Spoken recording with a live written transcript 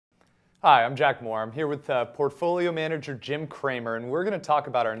Hi, I'm Jack Mohr. I'm here with portfolio manager Jim Cramer, and we're going to talk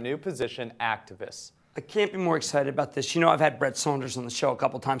about our new position, Actavis. I can't be more excited about this. You know, I've had Brett Saunders on the show a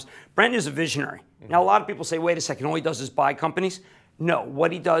couple times. Brent is a visionary. Now, a lot of people say, wait a second, all he does is buy companies. No,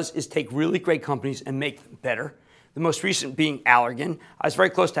 what he does is take really great companies and make them better. The most recent being Allergan. I was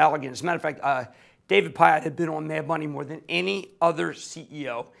very close to Allergan. As a matter of fact, David Pyatt had been on Mad Money more than any other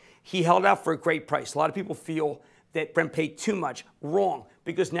CEO. He held out for a great price. A lot of people feel that Brent paid too much. Wrong,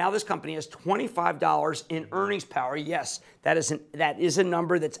 because now this company has $25 in earnings power. Yes, that is a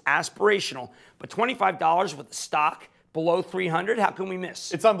number that's aspirational, but $25 with a stock below 300, how can we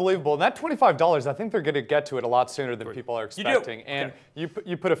miss? It's unbelievable. And that $25, I think they're going to get to it a lot sooner than people are expecting. You do. And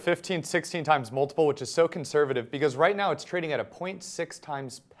you put a 15, 16 times multiple, which is so conservative, because right now it's trading at a 0.6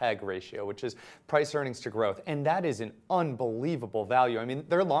 times PEG ratio, which is price earnings to growth. And that is an unbelievable value. I mean,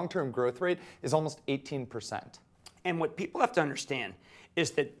 their long-term growth rate is almost 18%. And what people have to understand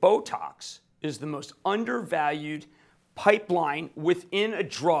is that Botox is the most undervalued pipeline within a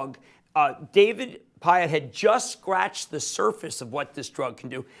drug. David Pyatt had just scratched the surface of what this drug can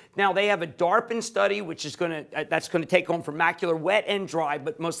do. Now they have a DARPin study, which is that's going to take home for macular wet and dry,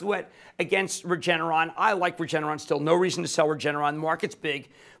 but mostly wet, against Regeneron. I like Regeneron still. No reason to sell Regeneron. The market's big.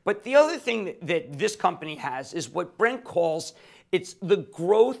 But the other thing that this company has is what Brent calls it's the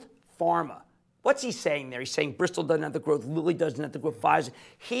growth pharma. What's he saying there? He's saying Bristol doesn't have the growth, Lilly doesn't have the growth, Pfizer.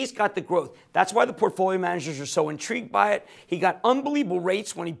 He's got the growth. That's why the portfolio managers are so intrigued by it. He got unbelievable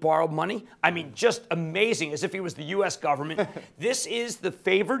rates when he borrowed money. I mean, just amazing, as if he was the U.S. government. This is the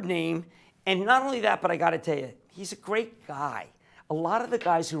favored name. And not only that, but I got to tell you, he's a great guy. A lot of the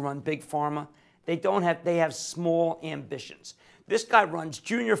guys who run big pharma, they have small ambitions. This guy runs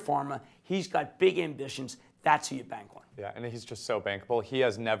junior pharma. He's got big ambitions. That's who you bank on. Yeah, and he's just so bankable. He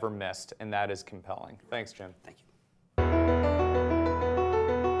has never missed, and that is compelling. Thanks, Jim. Thank you.